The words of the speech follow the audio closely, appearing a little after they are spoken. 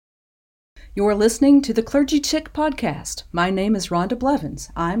You're listening to the Clergy Chick podcast. My name is Rhonda Blevins.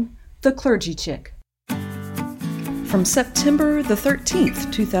 I'm the Clergy Chick. From September the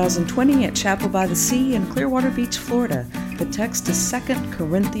 13th, 2020 at Chapel by the Sea in Clearwater Beach, Florida, the text is 2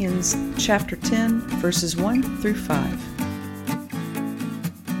 Corinthians chapter 10, verses 1 through 5.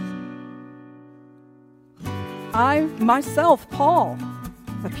 I, myself, Paul,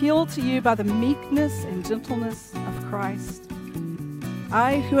 appeal to you by the meekness and gentleness of Christ.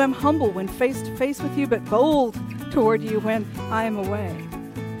 I, who am humble when face to face with you, but bold toward you when I am away.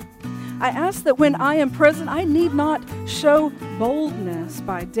 I ask that when I am present, I need not show boldness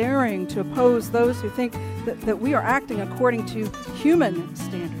by daring to oppose those who think that we are acting according to human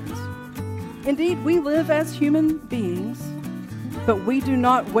standards. Indeed, we live as human beings, but we do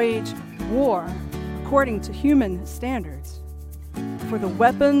not wage war according to human standards. For the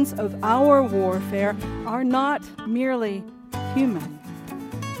weapons of our warfare are not merely human,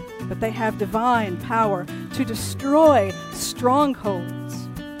 but they have divine power to destroy strongholds.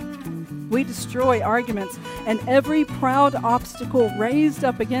 We destroy arguments and every proud obstacle raised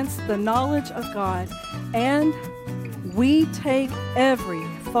up against the knowledge of God, and we take every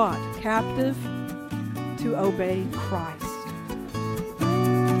thought captive to obey Christ.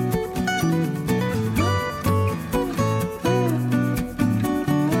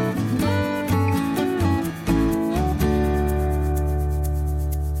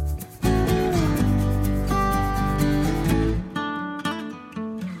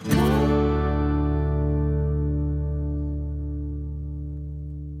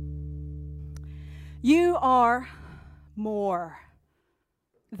 You are more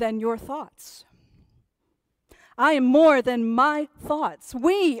than your thoughts. I am more than my thoughts.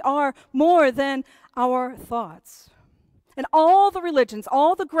 We are more than our thoughts. And all the religions,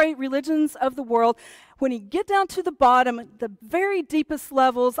 all the great religions of the world, when you get down to the bottom, the very deepest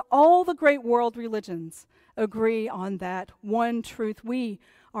levels, all the great world religions agree on that one truth. We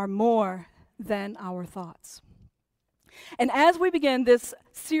are more than our thoughts. And as we begin this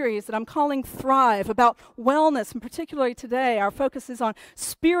series that I'm calling Thrive, about wellness, and particularly today, our focus is on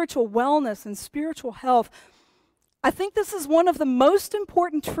spiritual wellness and spiritual health, I think this is one of the most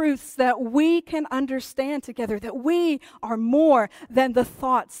important truths that we can understand together, that we are more than the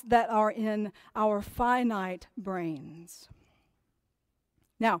thoughts that are in our finite brains.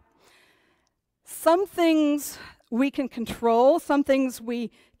 Now, some things we can control, some things we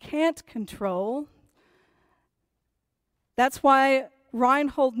can't control. That's why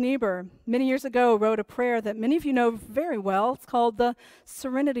Reinhold Niebuhr, many years ago, wrote a prayer that many of you know very well. It's called the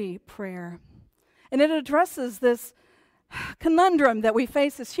Serenity Prayer. And it addresses this conundrum that we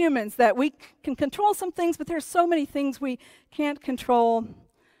face as humans, that we can control some things, but there's so many things we can't control.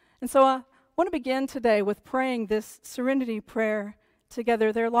 And so I want to begin today with praying this Serenity Prayer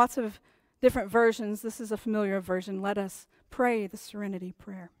together. There are lots of different versions. This is a familiar version. Let us pray the Serenity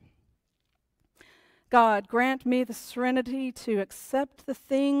Prayer. God, grant me the serenity to accept the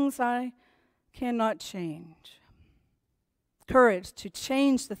things I cannot change, courage to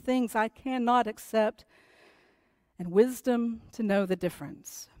change the things I cannot accept, and wisdom to know the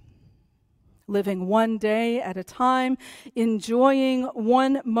difference. Living one day at a time, enjoying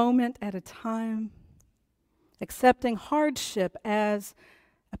one moment at a time, accepting hardship as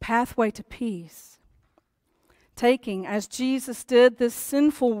a pathway to peace, taking, as Jesus did, this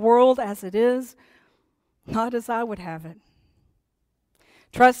sinful world as it is, not as I would have it.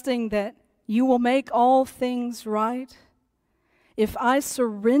 Trusting that you will make all things right if I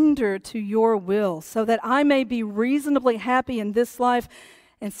surrender to your will so that I may be reasonably happy in this life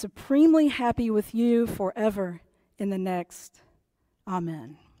and supremely happy with you forever in the next.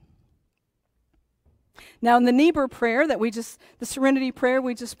 Amen. Now in the Niebuhr prayer the Serenity Prayer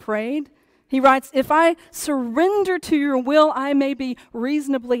we just prayed, he writes, if I surrender to your will, I may be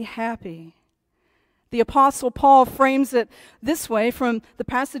reasonably happy. The Apostle Paul frames it this way from the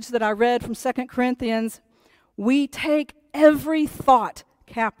passage that I read from 2 Corinthians, we take every thought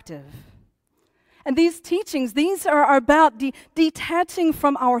captive. And these teachings, these are about detaching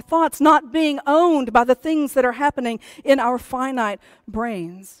from our thoughts, not being owned by the things that are happening in our finite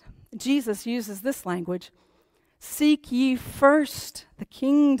brains. Jesus uses this language, seek ye first the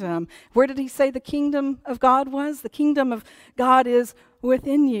kingdom. Where did he say the kingdom of God was? The kingdom of God is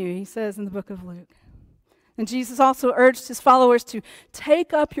within you, he says in the book of Luke. And Jesus also urged his followers to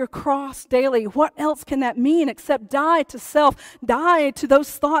take up your cross daily. What else can that mean except die to self, die to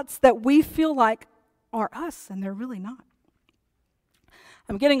those thoughts that we feel like are us, and they're really not.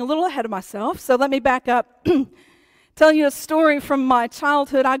 I'm getting a little ahead of myself, so let me back up. tell you a story from my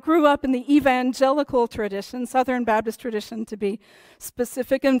childhood. I grew up in the evangelical tradition, Southern Baptist tradition to be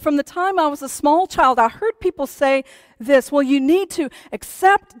specific. And from the time I was a small child, I heard people say this: well, you need to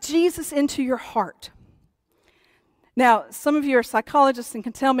accept Jesus into your heart. Now, some of you are psychologists and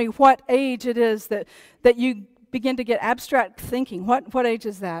can tell me what age it is that you begin to get abstract thinking. What age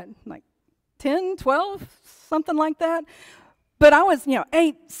is that? Like 10, 12, something like that? But I was,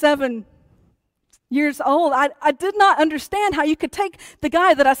 8, 7 years old. I did not understand how you could take the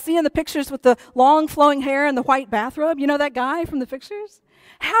guy that I see in the pictures with the long flowing hair and the white bathrobe. You know that guy from the pictures?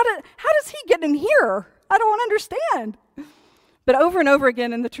 How does he get in here? I don't understand. But over and over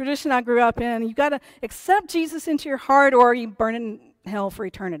again in the tradition I grew up in, you got to accept Jesus into your heart or you burn in hell for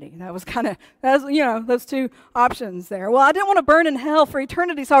eternity. That was those two options there. Well, I didn't want to burn in hell for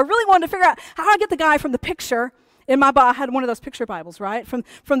eternity, so I really wanted to figure out how I get the guy from the picture in my Bible. I had one of those picture Bibles, right? From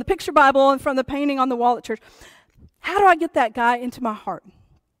the picture Bible and from the painting on the wall at church. How do I get that guy into my heart?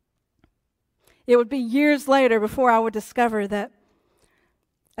 It would be years later before I would discover that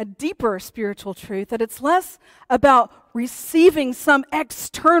a deeper spiritual truth, that it's less about receiving some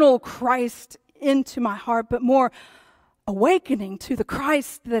external Christ into my heart, but more awakening to the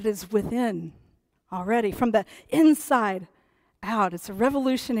Christ that is within already, from the inside out. It's a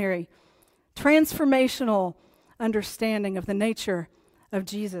revolutionary, transformational understanding of the nature of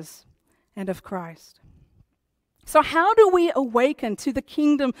Jesus and of Christ. So how do we awaken to the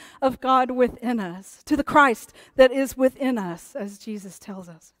kingdom of God within us, to the Christ that is within us, as Jesus tells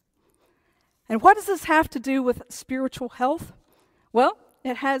us? And what does this have to do with spiritual health? Well,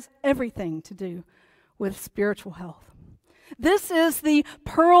 it has everything to do with spiritual health. This is the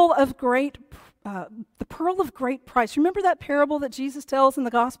pearl of great price. Remember that parable that Jesus tells in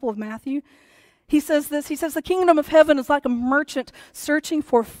the Gospel of Matthew? He says this, the kingdom of heaven is like a merchant searching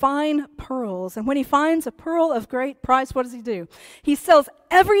for fine pearls. And when he finds a pearl of great price, what does he do? He sells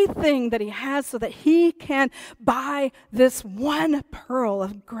everything that he has so that he can buy this one pearl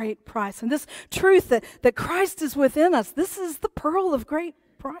of great price. And this truth that Christ is within us, this is the pearl of great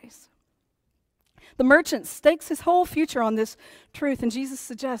price. The merchant stakes his whole future on this truth, and Jesus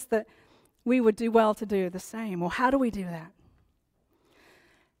suggests that we would do well to do the same. Well, how do we do that?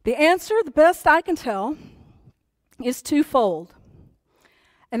 The answer, the best I can tell, is twofold.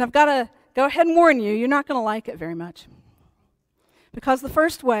 And I've got to go ahead and warn you, you're not going to like it very much. Because the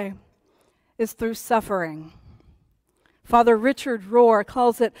first way is through suffering. Father Richard Rohr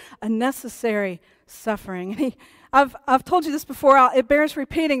calls it a necessary suffering. And I've told you this before, it bears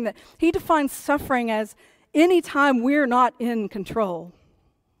repeating that he defines suffering as any time we're not in control.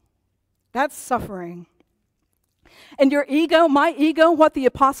 That's suffering. And your ego, my ego, what the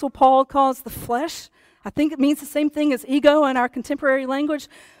Apostle Paul calls the flesh, I think it means the same thing as ego in our contemporary language.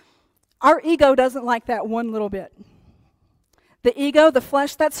 Our ego doesn't like that one little bit. The ego, the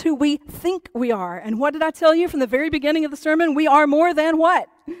flesh, that's who we think we are. And what did I tell you from the very beginning of the sermon? We are more than what?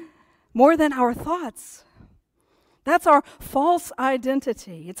 More than our thoughts. That's our false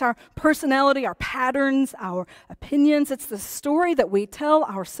identity. It's our personality, our patterns, our opinions. It's the story that we tell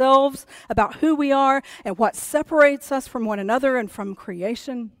ourselves about who we are and what separates us from one another and from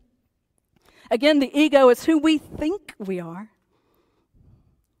creation. Again, the ego is who we think we are.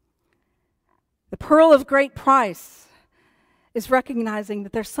 The pearl of great price is recognizing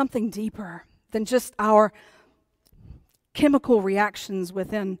that there's something deeper than just our chemical reactions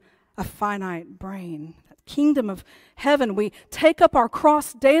within a finite brain. Kingdom of heaven, we take up our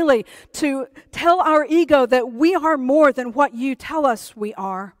cross daily to tell our ego that we are more than what you tell us we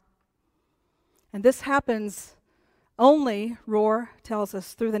are. And this happens only, Rohr tells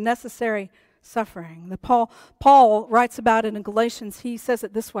us, through the necessary suffering. Paul writes about it in Galatians. He says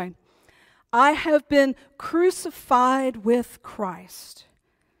it this way: I have been crucified with Christ,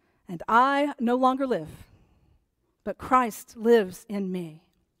 and I no longer live, but Christ lives in me.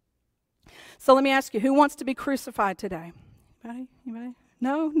 So let me ask you, who wants to be crucified today? Anybody?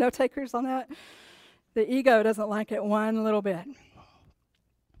 No takers on that? The ego doesn't like it one little bit.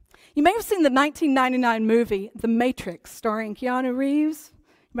 You may have seen the 1999 movie, The Matrix, starring Keanu Reeves.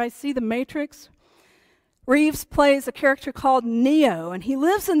 Anybody see The Matrix? Reeves plays a character called Neo, and he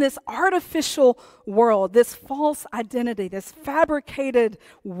lives in this artificial world, this false identity, this fabricated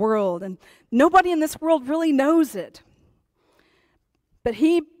world, and nobody in this world really knows it. But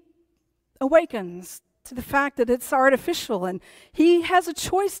he awakens to the fact that it's artificial, and he has a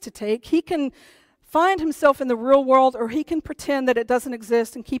choice to take. He can find himself in the real world, or he can pretend that it doesn't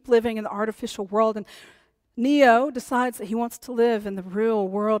exist and keep living in the artificial world. And Neo decides that he wants to live in the real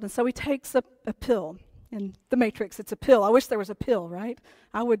world, and so he takes a pill. In The Matrix, it's a pill. I wish there was a pill, right?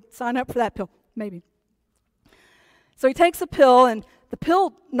 I would sign up for that pill, maybe. So he takes a pill, and the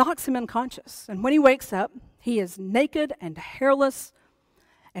pill knocks him unconscious. And when he wakes up, he is naked and hairless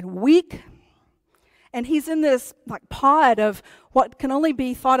and weak. And he's in this like pod of what can only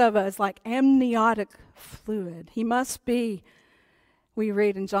be thought of as like amniotic fluid. He must be, we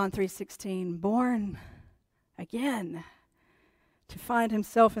read in John 3:16, born again to find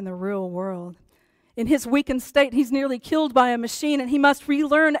himself in the real world. In his weakened state, he's nearly killed by a machine, and he must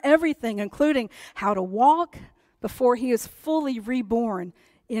relearn everything, including how to walk, before he is fully reborn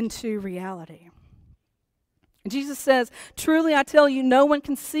into reality. And Jesus says, truly I tell you, no one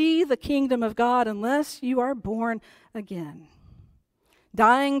can see the kingdom of God unless you are born again.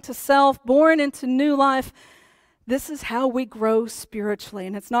 Dying to self, born into new life, this is how we grow spiritually.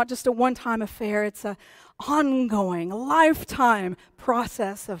 And it's not just a one-time affair, it's an ongoing, lifetime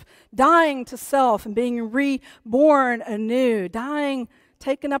process of dying to self and being reborn anew. Dying,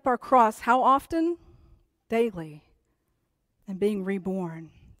 taking up our cross, how often? Daily. And being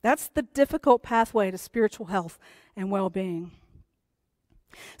reborn. That's the difficult pathway to spiritual health and well-being.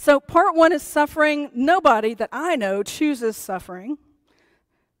 So part one is suffering. Nobody that I know chooses suffering,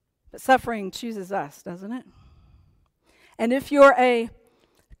 but suffering chooses us, doesn't it? And if you're a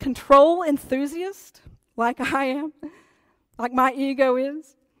control enthusiast, like I am, like my ego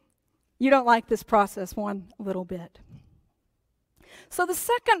is, you don't like this process one little bit. So the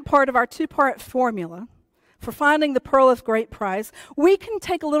second part of our two-part formula for finding the pearl of great price, we can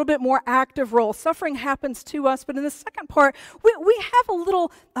take a little bit more active role. Suffering happens to us, but in the second part, we have a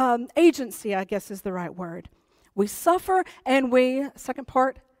little agency, I guess is the right word. We suffer, and second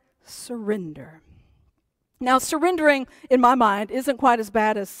part, surrender. Now, surrendering, in my mind, isn't quite as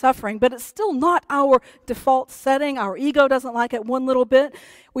bad as suffering, but it's still not our default setting. Our ego doesn't like it one little bit.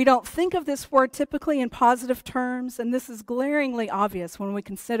 We don't think of this word typically in positive terms, and this is glaringly obvious when we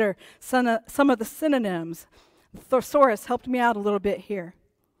consider some of the synonyms. The thesaurus helped me out a little bit here.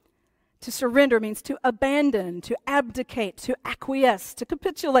 To surrender means to abandon, to abdicate, to acquiesce, to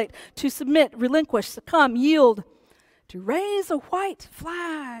capitulate, to submit, relinquish, succumb, yield, to raise a white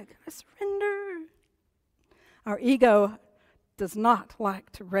flag. I surrender. Our ego does not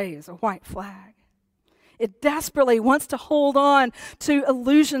like to raise a white flag. It desperately wants to hold on to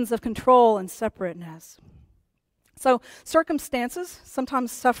illusions of control and separateness. So circumstances,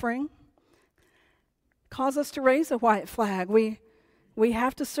 sometimes suffering, cause us to raise a white flag. We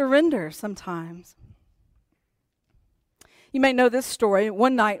have to surrender sometimes. You may know this story.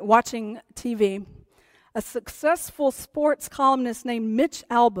 One night, watching TV, a successful sports columnist named Mitch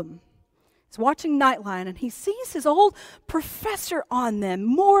Albom is watching Nightline, and he sees his old professor on them,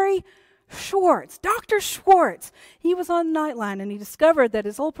 Maury Schwartz, Dr. Schwartz. He was on Nightline, and he discovered that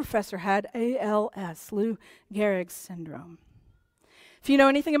his old professor had ALS, Lou Gehrig's syndrome. If you know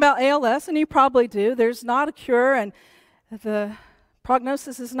anything about ALS, and you probably do, there's not a cure, and the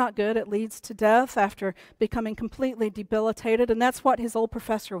prognosis is not good. It leads to death after becoming completely debilitated, and that's what his old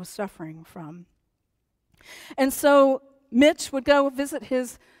professor was suffering from. And so Mitch would go visit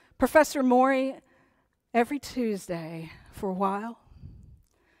his Professor Maury every Tuesday for a while.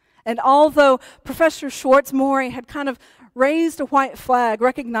 And although Professor Schwartz Maury had kind of raised a white flag,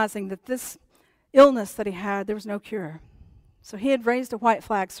 recognizing that this illness that he had, there was no cure. So he had raised a white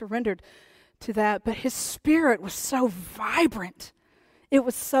flag, surrendered to that, but his spirit was so vibrant. It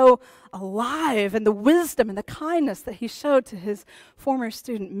was so alive, and the wisdom and the kindness that he showed to his former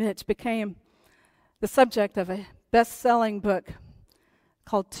student Mitch became the subject of a best-selling book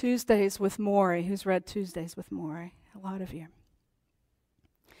called Tuesdays with Maury. Who's read Tuesdays with Maury? A lot of you.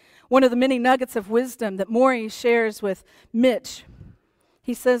 One of the many nuggets of wisdom that Maury shares with Mitch,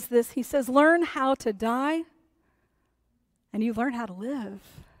 he says this, he says, learn how to die and you learn how to live.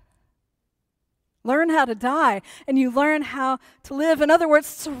 Learn how to die and you learn how to live. In other words,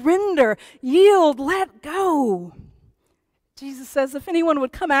 surrender, yield, let go. Jesus says, if anyone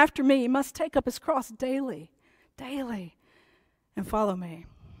would come after me, he must take up his cross daily, and follow me.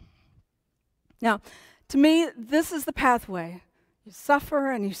 Now, to me, this is the pathway. You suffer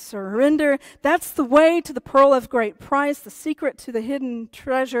and you surrender. That's the way to the pearl of great price, the secret to the hidden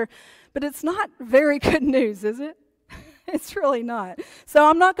treasure. But it's not very good news, is it? It's really not. So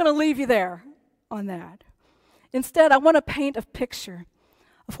I'm not going to leave you there on that. Instead, I want to paint a picture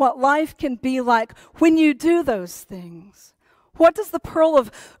of what life can be like when you do those things. What does the pearl of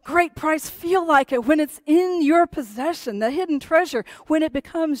great price feel like when it's in your possession, the hidden treasure, when it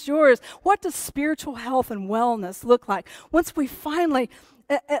becomes yours? What does spiritual health and wellness look like once we finally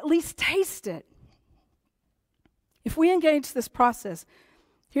at least taste it? If we engage this process,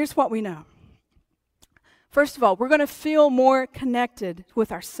 here's what we know. First of all, we're going to feel more connected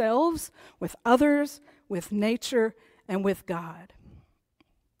with ourselves, with others, with nature, and with God.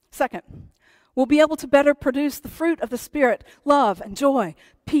 Second, we'll be able to better produce the fruit of the Spirit: love and joy,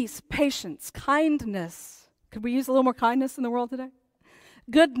 peace, patience, kindness. Could we use a little more kindness in the world today?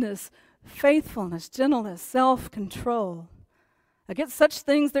 Goodness, faithfulness, gentleness, self-control. Against such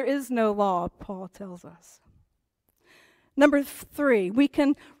things there is no law, Paul tells us. Number 3, we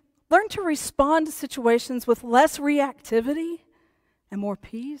can learn to respond to situations with less reactivity and more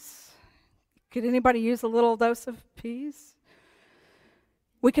peace. Could anybody use a little dose of peace?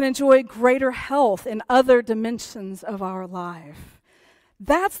 We can enjoy greater health in other dimensions of our life.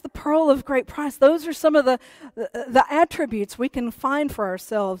 That's the pearl of great price. Those are some of the attributes we can find for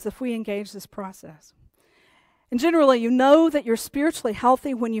ourselves if we engage this process. And generally, you know that you're spiritually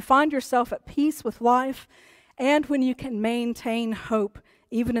healthy when you find yourself at peace with life and when you can maintain hope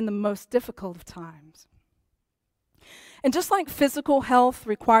even in the most difficult of times. And just like physical health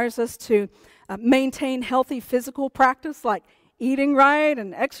requires us to maintain healthy physical practice like eating right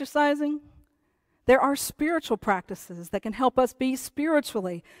and exercising, there are spiritual practices that can help us be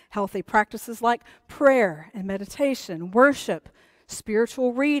spiritually healthy. Practices like prayer and meditation, worship,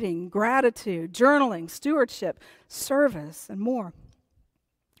 spiritual reading, gratitude, journaling, stewardship, service, and more.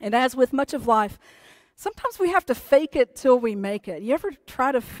 And as with much of life, sometimes we have to fake it till we make it. You ever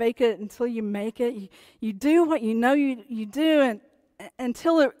try to fake it until you make it? You do what you know you do and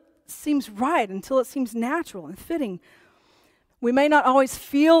until it seems right, until it seems natural and fitting. We may not always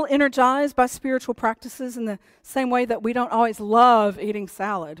feel energized by spiritual practices in the same way that we don't always love eating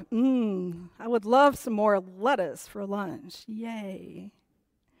salad. I would love some more lettuce for lunch. Yay.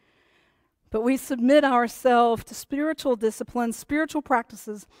 But we submit ourselves to spiritual disciplines, spiritual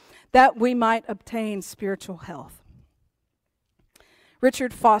practices, that we might obtain spiritual health.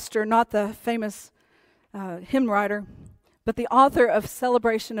 Richard Foster, not the famous hymn writer, but the author of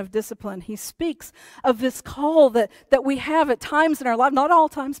Celebration of Discipline, he speaks of this call that we have at times in our life, not all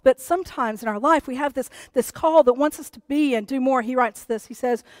times, but sometimes in our life, we have this call that wants us to be and do more. He writes this, he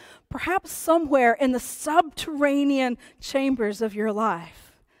says, perhaps somewhere in the subterranean chambers of your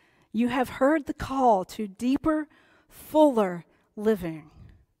life, you have heard the call to deeper, fuller living.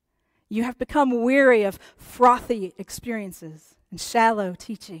 You have become weary of frothy experiences and shallow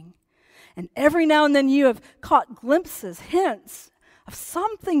teaching. And every now and then you have caught glimpses, hints of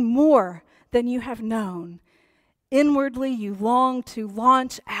something more than you have known. Inwardly, you long to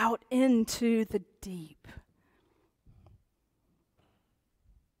launch out into the deep.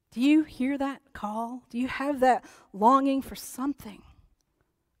 Do you hear that call? Do you have that longing for something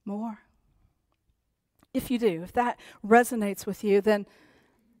more? If you do, if that resonates with you, then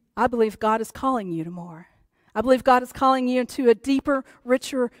I believe God is calling you to more. I believe God is calling you into a deeper,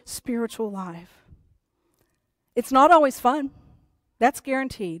 richer spiritual life. It's not always fun. That's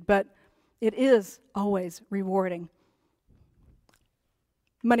guaranteed, but it is always rewarding.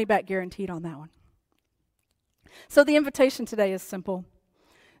 Money back guaranteed on that one. So the invitation today is simple: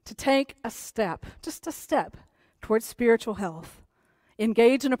 to take a step, just a step, towards spiritual health.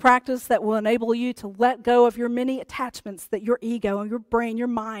 Engage in a practice that will enable you to let go of your many attachments that your ego, your brain, your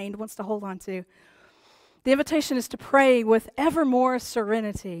mind wants to hold on to. The invitation is to pray with ever more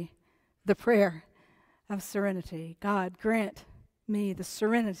serenity, the prayer of serenity. God, grant me the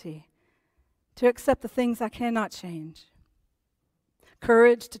serenity to accept the things I cannot change,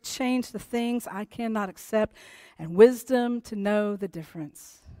 courage to change the things I cannot accept, and wisdom to know the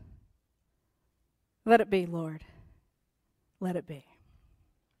difference. Let it be, Lord. Let it be.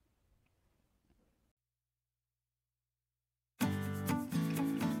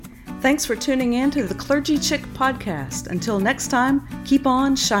 Thanks for tuning in to the Clergy Chick podcast. Until next time, keep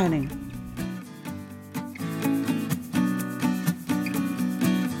on shining.